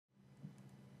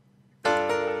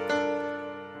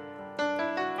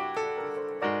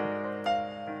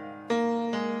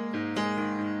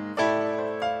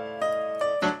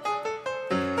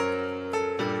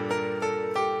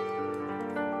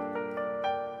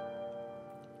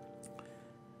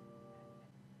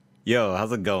Yo,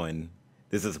 how's it going?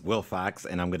 This is Willfox,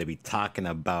 and I'm going to be talking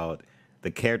about the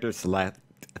character select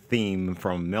theme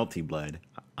from Melty Blood.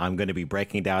 I'm going to be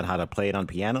breaking down how to play it on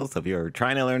piano. So if you're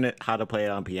trying to learn how to play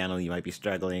it on piano, you might be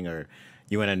struggling, or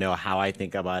you want to know how I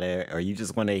think about it, or you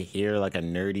just want to hear like a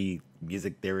nerdy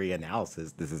music theory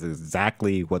analysis. This is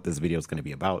exactly what this video is going to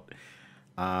be about.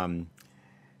 Um,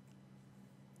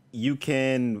 you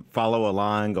can follow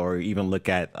along or even look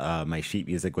at my sheet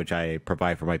music, which I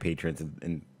provide for my patrons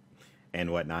and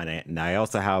whatnot. And I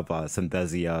also have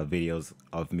Synthesia videos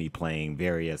of me playing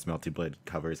various Melty Blood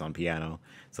covers on piano.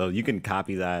 So you can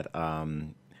copy that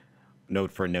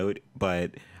note for note.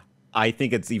 But I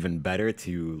think it's even better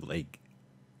to like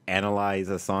analyze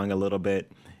a song a little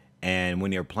bit. And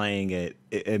when you're playing it,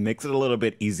 it makes it a little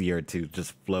bit easier to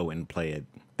just flow and play it.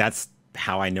 That's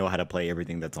how I know how to play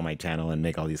everything that's on my channel and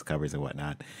make all these covers and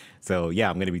whatnot. So yeah,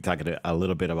 I'm going to be talking a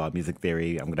little bit about music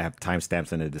theory. I'm going to have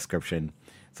timestamps in the description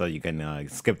so you can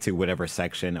skip to whatever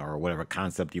section or whatever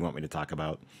concept you want me to talk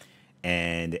about.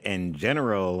 And in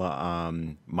general,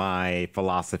 my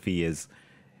philosophy is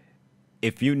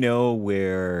if you know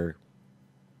where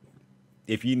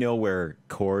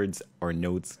chords or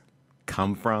notes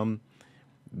come from,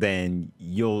 then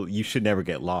you should never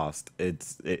get lost.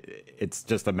 It's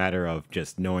just a matter of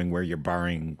just knowing where you're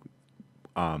borrowing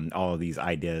all of these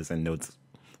ideas and notes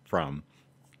from.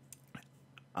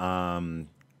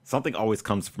 Something always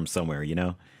comes from somewhere, you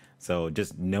know? So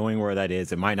just knowing where that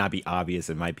is, it might not be obvious,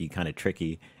 it might be kind of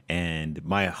tricky. And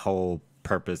my whole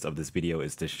purpose of this video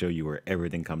is to show you where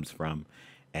everything comes from.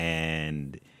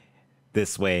 And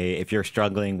this way, if you're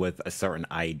struggling with a certain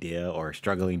idea or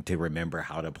struggling to remember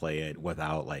how to play it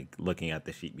without like looking at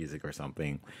the sheet music or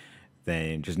something,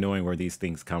 then just knowing where these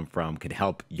things come from can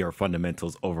help your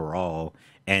fundamentals overall.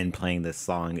 And playing this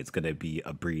song, it's going to be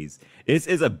a breeze. This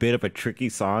is a bit of a tricky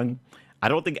song. I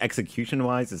don't think execution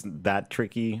wise is that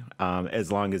tricky,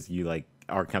 as long as you like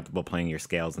are comfortable playing your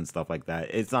scales and stuff like that.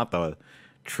 It's not the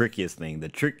trickiest thing. The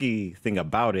tricky thing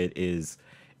about it is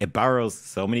it borrows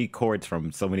so many chords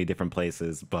from so many different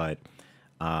places. But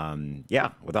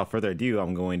yeah, without further ado,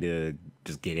 I'm going to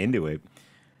just get into it.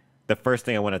 The first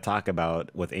thing I want to talk about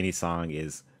with any song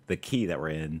is the key that we're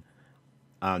in.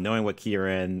 Knowing what key you're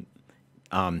in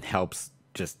helps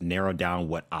just narrow down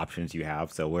what options you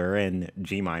have. So we're in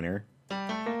G minor,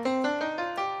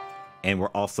 and we're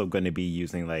also going to be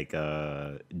using like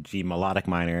G melodic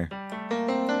minor.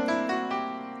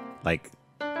 Like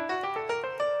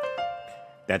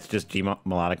that's just G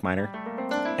melodic minor,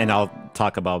 and I'll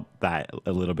talk about that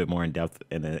a little bit more in depth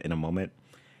in a moment.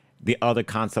 The other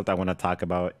concept I want to talk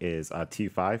about is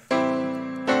 2/5.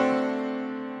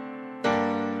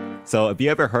 So if you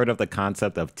ever heard of the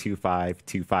concept of 2/5,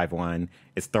 2/5/1,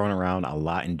 it's thrown around a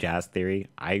lot in jazz theory.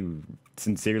 I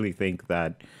sincerely think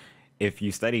that if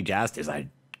you study jazz, there's a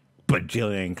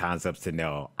bajillion concepts to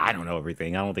know. I don't know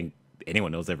everything. I don't think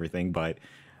anyone knows everything, but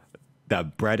the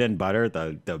bread and butter,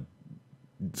 the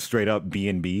straight up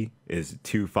B&B is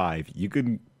 2/5. You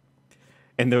can,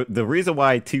 and the reason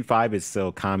why 2/5 is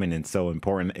so common and so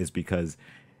important is because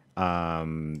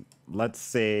let's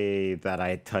say that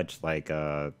I touch like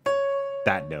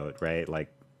that note, right?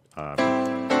 Like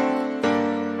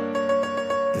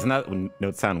doesn't that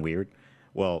note sound weird?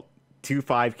 Well,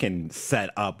 2/5 can set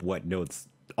up what notes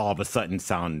all of a sudden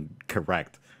sound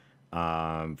correct.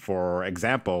 For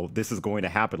example, this is going to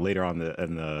happen later on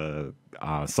in the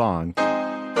song.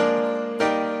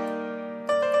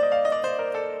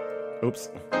 Oops.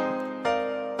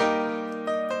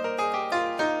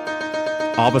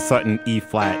 All of a sudden, E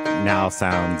flat now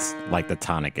sounds like the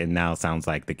tonic and now sounds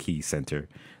like the key center.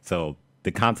 So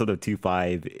the concept of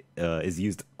 2/5 is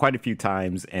used quite a few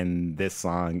times in this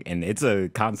song, and it's a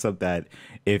concept that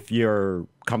if you're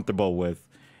comfortable with,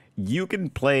 you can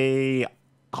play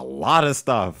a lot of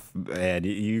stuff, and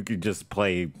you could just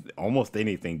play almost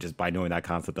anything just by knowing that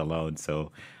concept alone.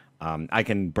 So I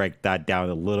can break that down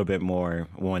a little bit more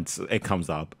once it comes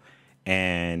up.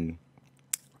 And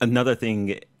another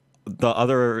thing, the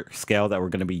other scale that we're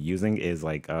going to be using is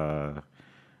like the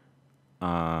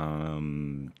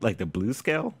blues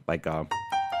scale, like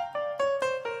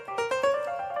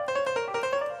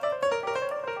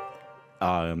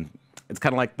it's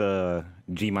kind of like the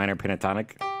G minor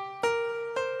pentatonic.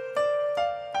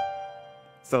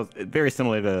 So it's very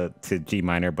similar to G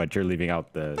minor, but you're leaving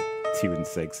out the 2 and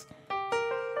 6.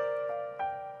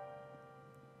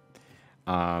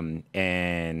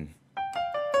 And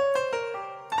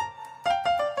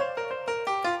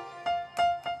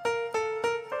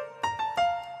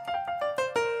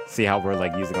see how we're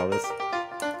like using all this?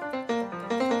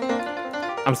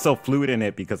 I'm so fluid in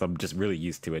it because I'm just really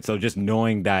used to it. So just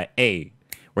knowing that, A,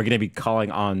 we're going to be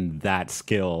calling on that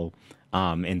skill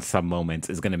in some moments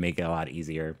is going to make it a lot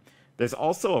easier. There's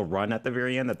also a run at the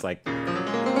very end that's like,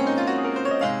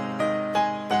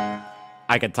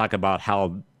 I could talk about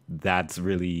how that's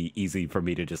really easy for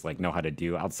me to just like know how to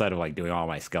do outside of like doing all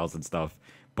my scales and stuff,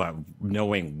 but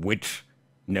knowing which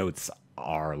notes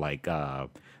are like how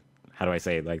do I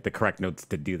say, like the correct notes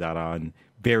to do that on,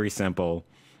 very simple.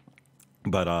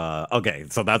 But okay,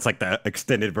 so that's like the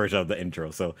extended version of the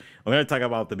intro. So I'm gonna talk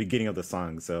about the beginning of the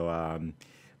song. So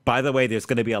by the way, there's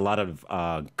gonna be a lot of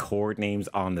chord names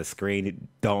on the screen.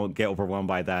 Don't get overwhelmed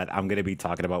by that. I'm gonna be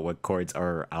talking about what chords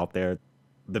are out there.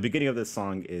 The beginning of this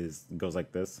song goes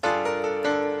like this.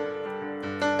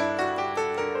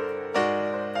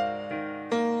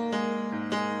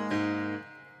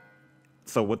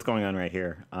 So what's going on right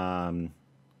here?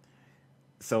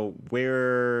 So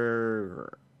we're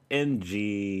in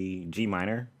G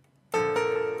minor,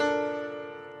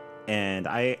 and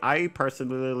I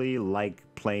personally like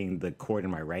playing the chord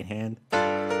in my right hand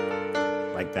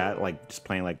like that, like just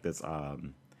playing like this.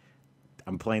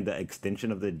 I'm playing the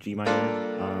extension of the G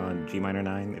minor, G minor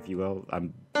 9, if you will.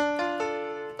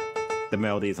 The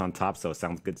melody is on top, so it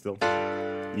sounds good still.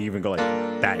 You even go like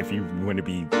that if you want to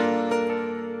be,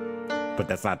 but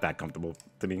that's not that comfortable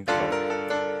to me. So.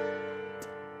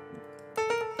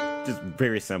 Just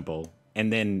very simple.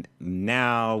 And then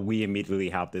now we immediately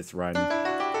have this run.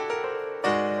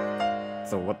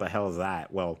 So what the hell is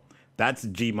that? Well, that's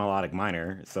G melodic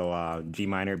minor. So G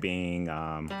minor being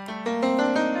your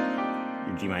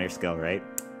G minor scale, right?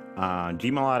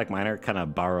 G melodic minor kind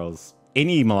of borrows,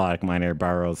 any melodic minor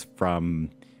borrows from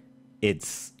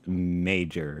its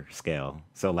major scale.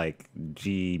 So like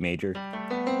G major.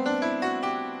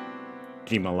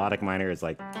 G melodic minor is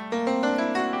like,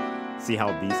 see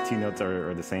how these two notes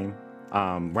are the same?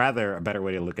 Rather, a better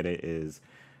way to look at it is,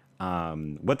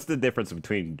 what's the difference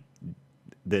between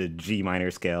the G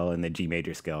minor scale and the G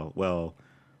major scale? Well,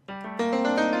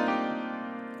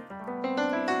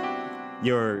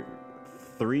 your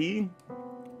 3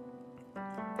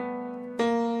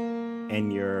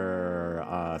 and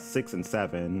your 6 and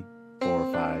 7,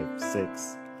 4, 5,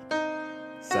 6,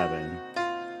 7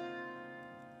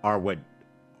 are what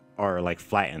are like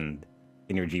flattened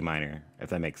in your G minor, if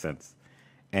that makes sense.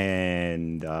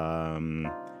 And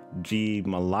G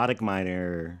melodic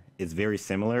minor is very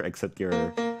similar, except your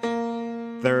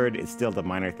 3rd is still the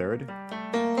minor 3rd,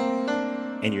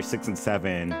 and your 6 and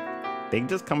 7, they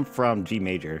just come from G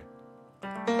major.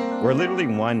 We're literally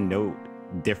one note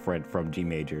different from G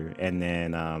major. And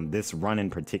then this run in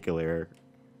particular,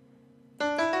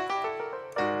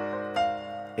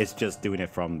 it's just doing it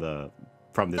from this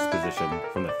position,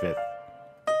 from the 5th.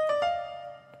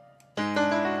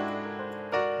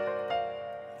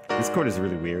 This chord is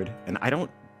really weird, and I'm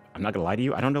not gonna lie to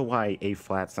you, I don't know why A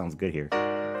flat sounds good here.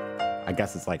 I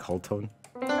guess it's like whole tone.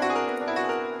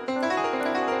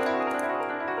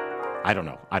 I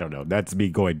don't know. That's me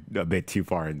going a bit too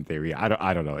far in theory.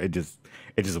 I don't know. It just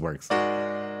works.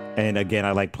 And again,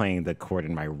 I like playing the chord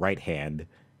in my right hand,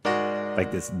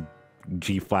 like this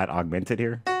G flat augmented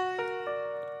here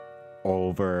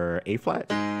over A flat.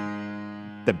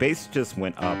 The bass just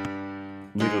went up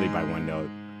literally by 1 note.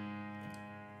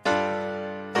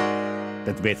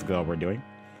 That's basically all we're doing.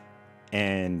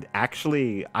 And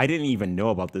actually, I didn't even know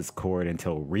about this chord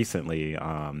until recently.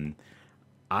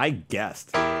 I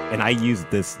guessed, and I used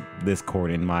this chord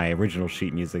in my original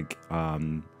sheet music,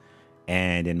 and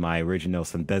in my original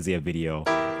Synthesia video.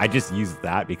 I just used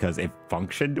that because it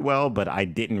functioned well, but I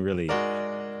didn't really,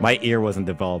 my ear wasn't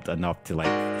developed enough to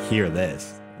like hear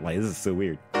this. Like, this is so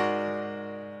weird.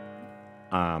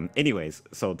 Anyways,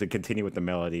 so to continue with the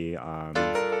melody,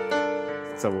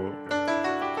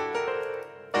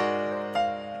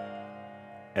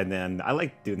 and then I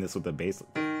like doing this with the bass.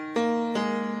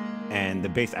 And the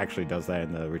bass actually does that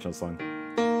in the original song.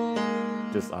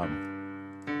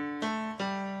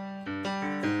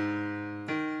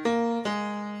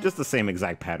 Just the same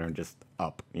exact pattern, just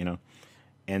up, you know?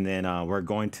 And then we're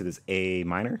going to this A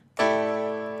minor.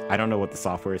 I don't know what the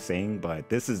software is saying, but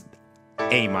this is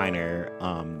A minor,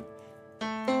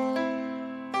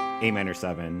 A minor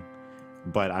 7.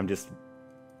 But this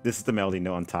is the melody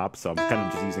note on top, so I'm kind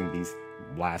of just using these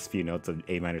last few notes of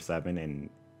A minor 7 and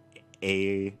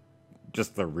A,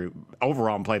 just the root.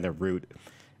 Overall, I'm playing the root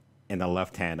in the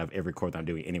left hand of every chord that I'm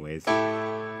doing anyways.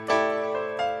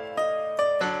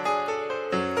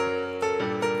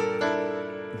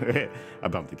 I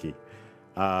bumped the key.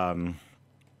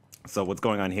 So what's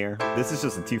going on here? This is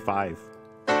just a 2-5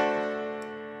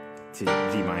 to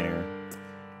G minor.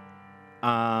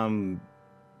 And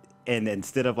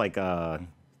instead of like 2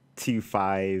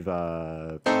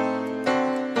 2/5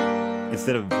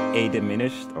 instead of A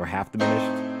diminished or half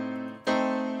diminished,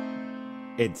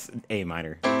 it's A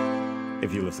minor.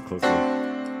 If you listen closely,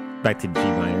 back to G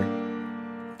minor.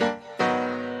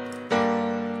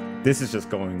 This is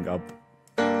just going up.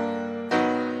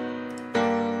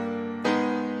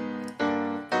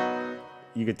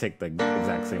 You could take the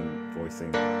exact same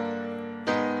voicing,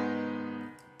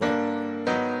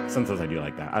 but sometimes I do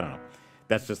like that. I don't know.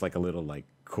 That's just like a little like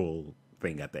cool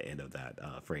thing at the end of that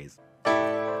phrase.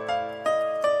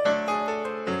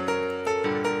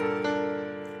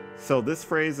 So this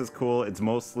phrase is cool. It's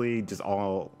mostly just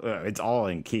all, it's all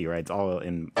in key, right? It's all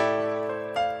in,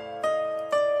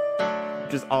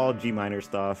 just all G minor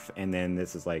stuff. And then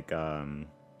this is like a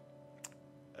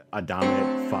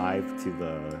dominant 5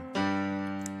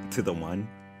 to the 1.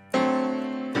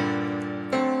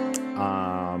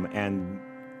 And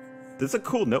there's a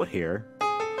cool note here.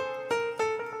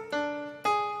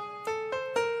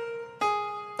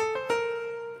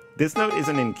 This note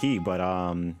isn't in key, but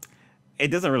it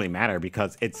doesn't really matter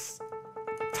because it's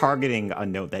targeting a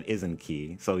note that isn't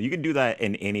key. So you can do that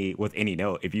with any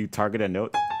note. If you target a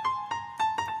note,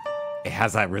 it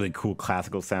has that really cool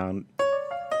classical sound.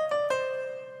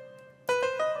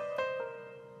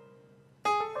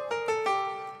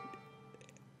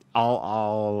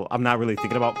 I'm not really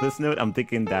thinking about this note. I'm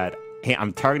thinking that, hey,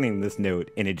 I'm targeting this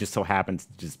note and it just so happens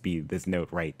to just be this note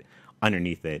right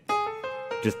underneath it.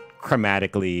 Just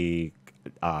chromatically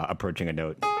approaching a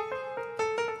note.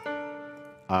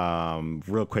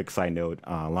 Real quick side note,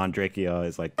 Landrakia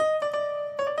is like,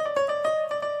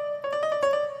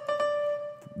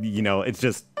 you know, it's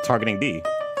just targeting D.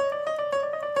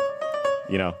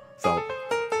 You know, so.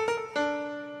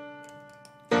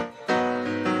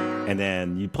 And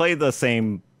then you play the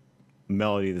same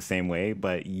melody the same way,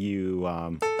 but you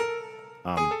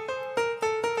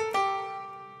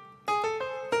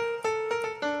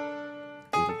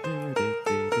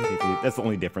that's the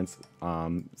only difference.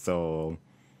 So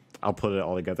I'll put it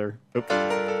all together. Oops.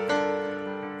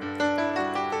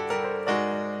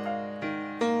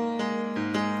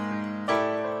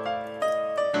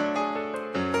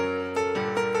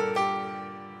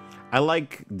 I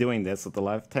like doing this with the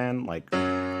left hand, like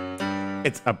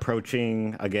it's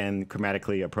approaching, again,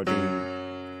 chromatically approaching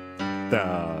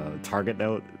the target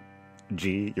note,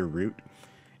 G, your root.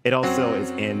 It also is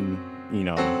in, you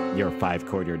know, your 5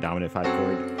 chord, your dominant 5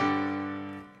 chord.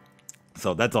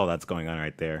 So that's all that's going on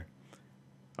right there.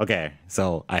 Okay,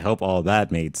 so I hope all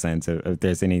that made sense. If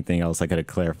there's anything else I could have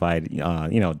clarified, you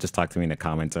know, just talk to me in the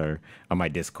comments or on my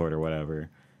Discord or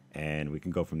whatever, and we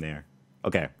can go from there.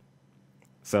 Okay,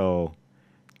 so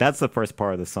that's the first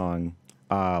part of the song.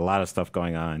 A lot of stuff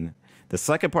going on. The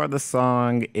second part of the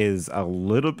song is a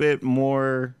little bit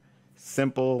more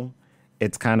simple.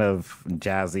 It's kind of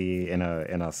jazzy in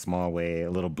a small way,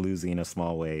 a little bluesy in a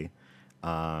small way.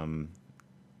 I'll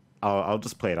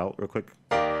just play it out real quick.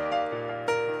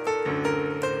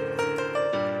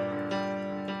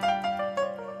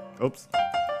 Oops.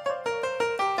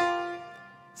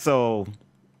 So,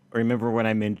 remember when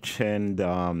I mentioned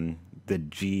the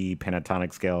G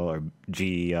pentatonic scale or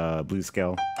G blues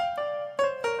scale?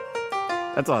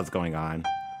 That's all that's going on.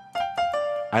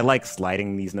 I like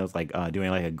sliding these notes, like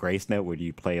doing like a grace note where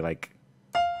you play like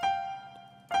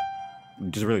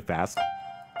just really fast.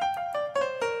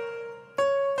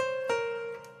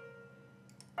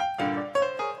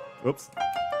 Oops.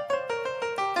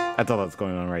 That's all that's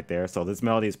going on right there. So this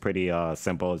melody is pretty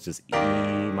simple. It's just E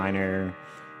minor,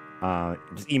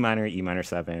 just E minor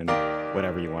 7,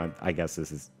 whatever you want. I guess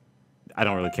this is, I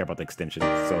don't really care about the extension,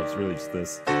 so it's really just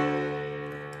this.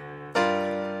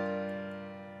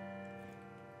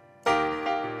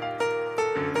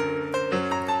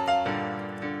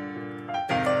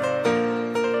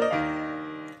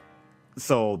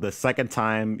 So the second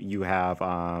time you have,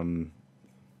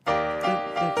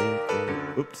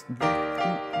 oops.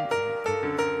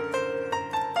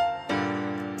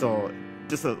 So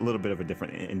just a little bit of a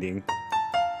different ending.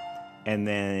 And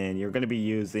then you're going to be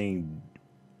using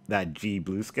that G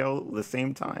blues scale the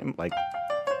same time. Like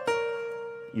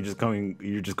you're just going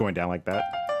down like that.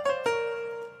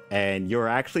 And you're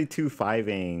actually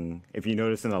 2/5ing. If you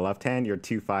notice in the left hand, you're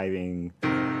 2/5ing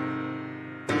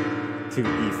to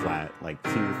E flat, like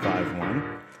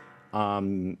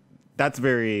 2-5-1. That's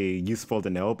very useful to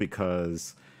know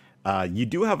because you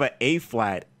do have an A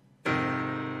flat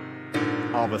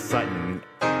all of a sudden,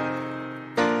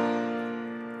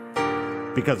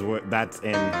 because that's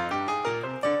in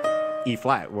E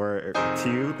flat. We're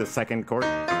 2, the second chord,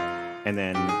 and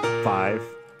then 5,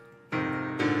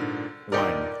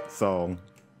 1. So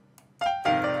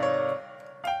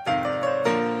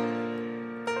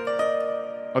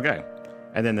Okay.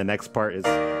 And then the next part is,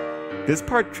 this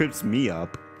part trips me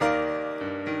up.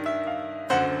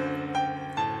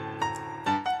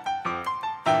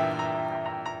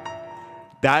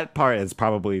 That part is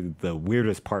probably the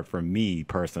weirdest part for me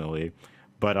personally.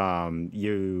 But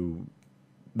the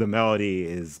melody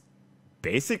is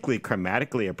basically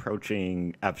chromatically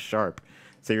approaching F sharp.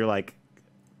 So you're like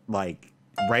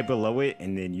right below it,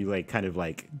 and then you like kind of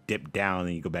like dip down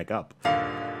and you go back up.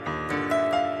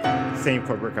 Same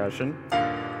chord progression.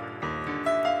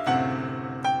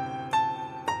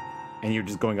 And you're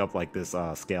just going up like this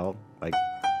scale, like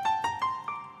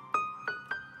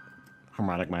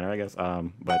harmonic minor, I guess.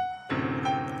 But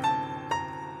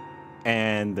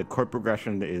and the chord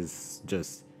progression is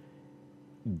just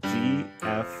G,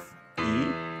 F, E,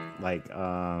 like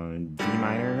G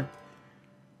minor,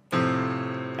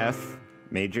 F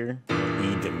major,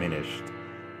 E diminished.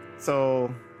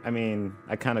 So I mean,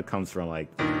 that kind of comes from like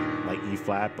E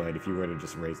flat, but if you were to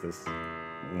just raise this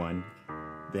one,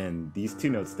 then these two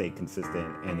notes stay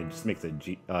consistent, and it just makes a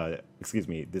G. Excuse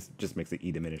me, this just makes it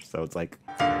E diminished. So it's like.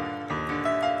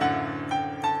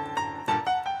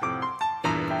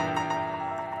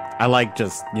 I like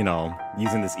just, you know,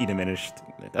 using this E diminished.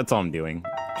 That's all I'm doing.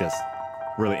 Just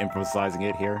really emphasizing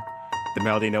it here. The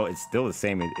melody note is still the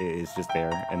same. It's just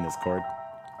there in this chord.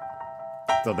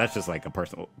 So that's just like a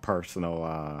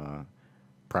personal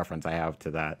preference I have to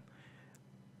that.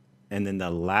 And then the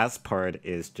last part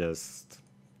is just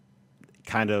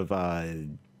kind of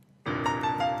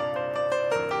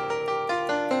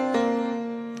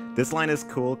this line is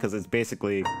cool because it's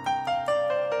basically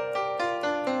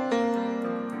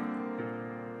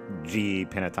G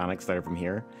pentatonic started from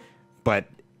here, but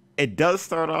it does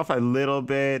start off a little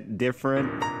bit different.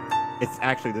 It's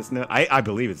actually this note. I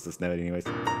believe it's this note anyways.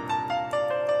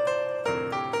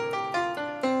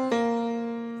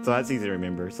 So that's easy to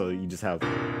remember. So you just have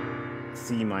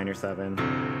C minor 7,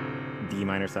 D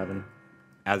minor 7,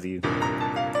 as you.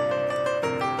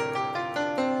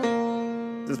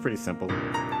 This is pretty simple.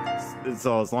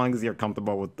 So as long as you're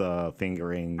comfortable with the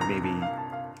fingering, maybe.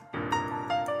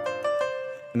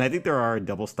 And I think there are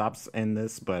double stops in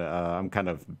this, but I'm kind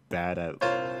of bad at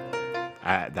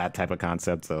that type of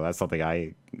concept, so that's something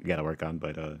I gotta work on,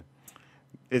 but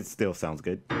it still sounds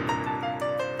good.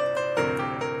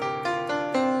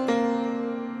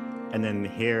 And then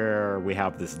here we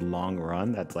have this long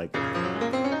run that's like...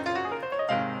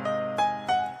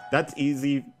 That's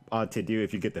easy to do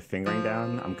if you get the fingering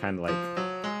down. I'm kind of like...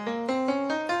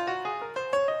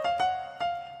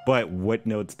 But what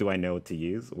notes do I know to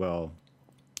use? Well...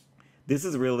 This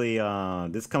is really,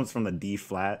 this comes from the D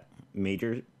flat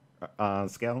major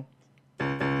scale.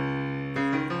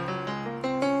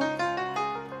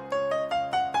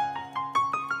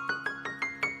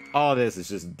 All this is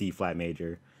just D flat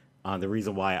major. The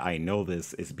reason why I know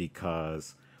this is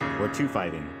because we're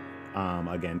 2-5ing.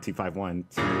 Again,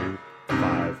 2-5-1,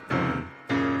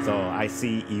 2-5-1. So I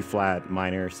see E flat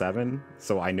minor 7,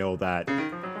 so I know that,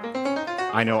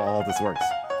 I know all this works.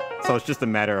 So it's just a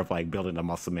matter of like building the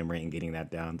muscle memory and getting that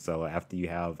down. So after you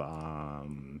have,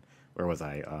 where was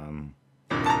I?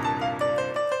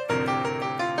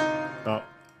 Oh.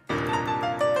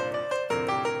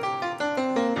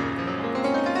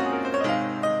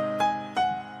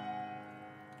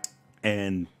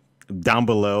 And down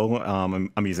below,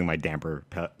 I'm using my damper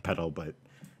pedal, but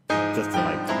just to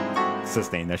like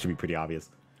sustain, that should be pretty obvious.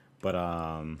 But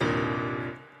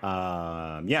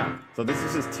yeah, so this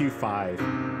is just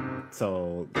 2-5.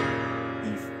 So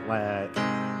E flat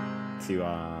to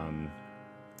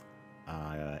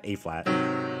A flat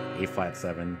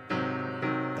 7,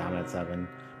 dominant 7.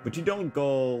 But you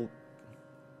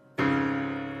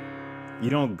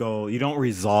don't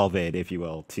resolve it, if you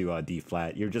will, to D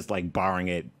flat. You're just like borrowing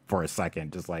it for a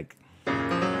second, just like.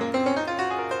 And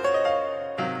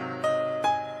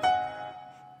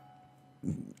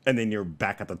then you're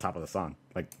back at the top of the song,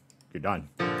 like you're done.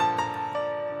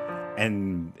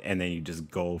 And then you just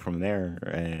go from there.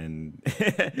 And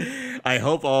I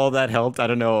hope all that helped. I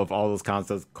don't know if all those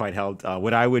concepts quite helped.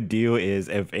 What I would do is,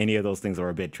 if any of those things are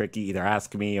a bit tricky, either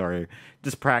ask me or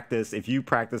just practice. If you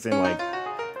practice in like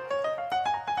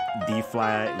D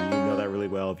flat, you know that really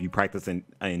well. If you practice in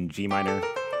G minor,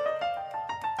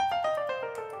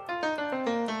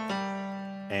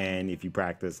 and if you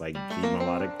practice like G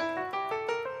melodic.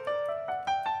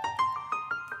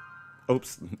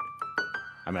 Oops.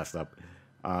 I messed up.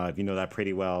 If you know that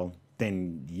pretty well,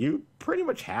 then you pretty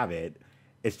much have it.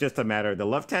 It's just a matter, the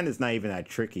left hand is not even that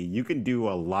tricky. You can do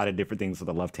a lot of different things with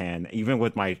the left hand. Even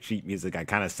with my sheet music, I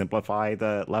kind of simplify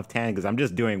the left hand because I'm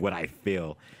just doing what I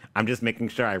feel. I'm just making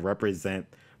sure I represent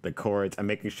the chords. I'm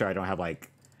making sure I don't have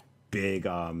like big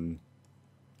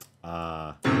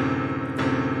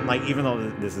like, even though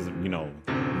this is, you know,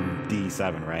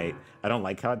 D7, right? I don't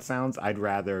like how it sounds. I'd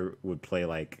rather would play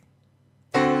like,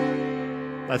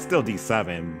 that's still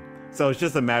D7. So it's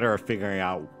just a matter of figuring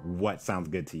out what sounds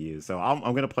good to you. So I'm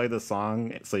gonna play the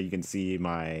song so you can see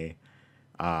my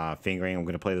fingering. I'm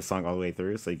gonna play the song all the way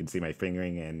through so you can see my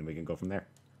fingering, and we can go from there.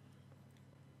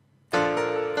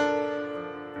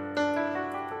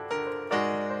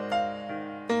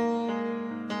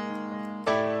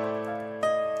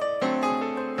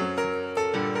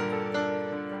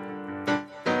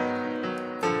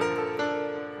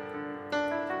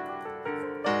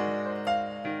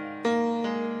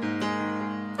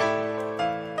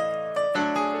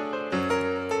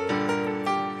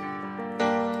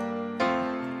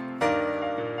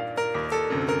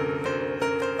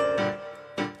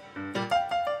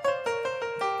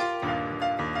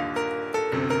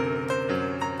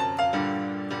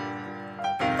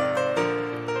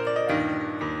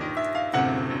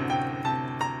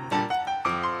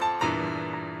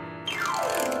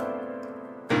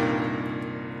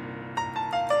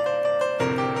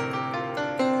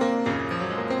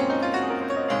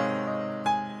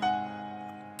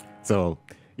 So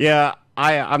yeah,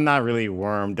 I'm not really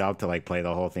warmed up to like play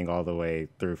the whole thing all the way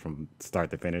through from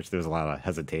start to finish. There's a lot of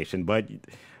hesitation, but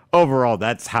overall,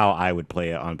 that's how I would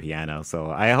play it on piano. So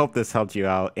I hope this helped you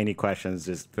out. Any questions,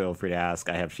 just feel free to ask.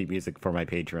 I have sheet music for my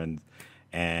patrons,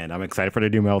 and I'm excited for the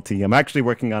new Melty. I'm actually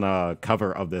working on a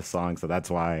cover of this song, so that's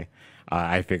why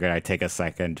I figured I'd take a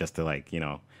second just to like, you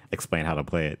know, explain how to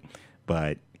play it.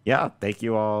 But yeah, thank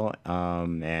you all,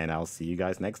 and I'll see you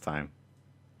guys next time.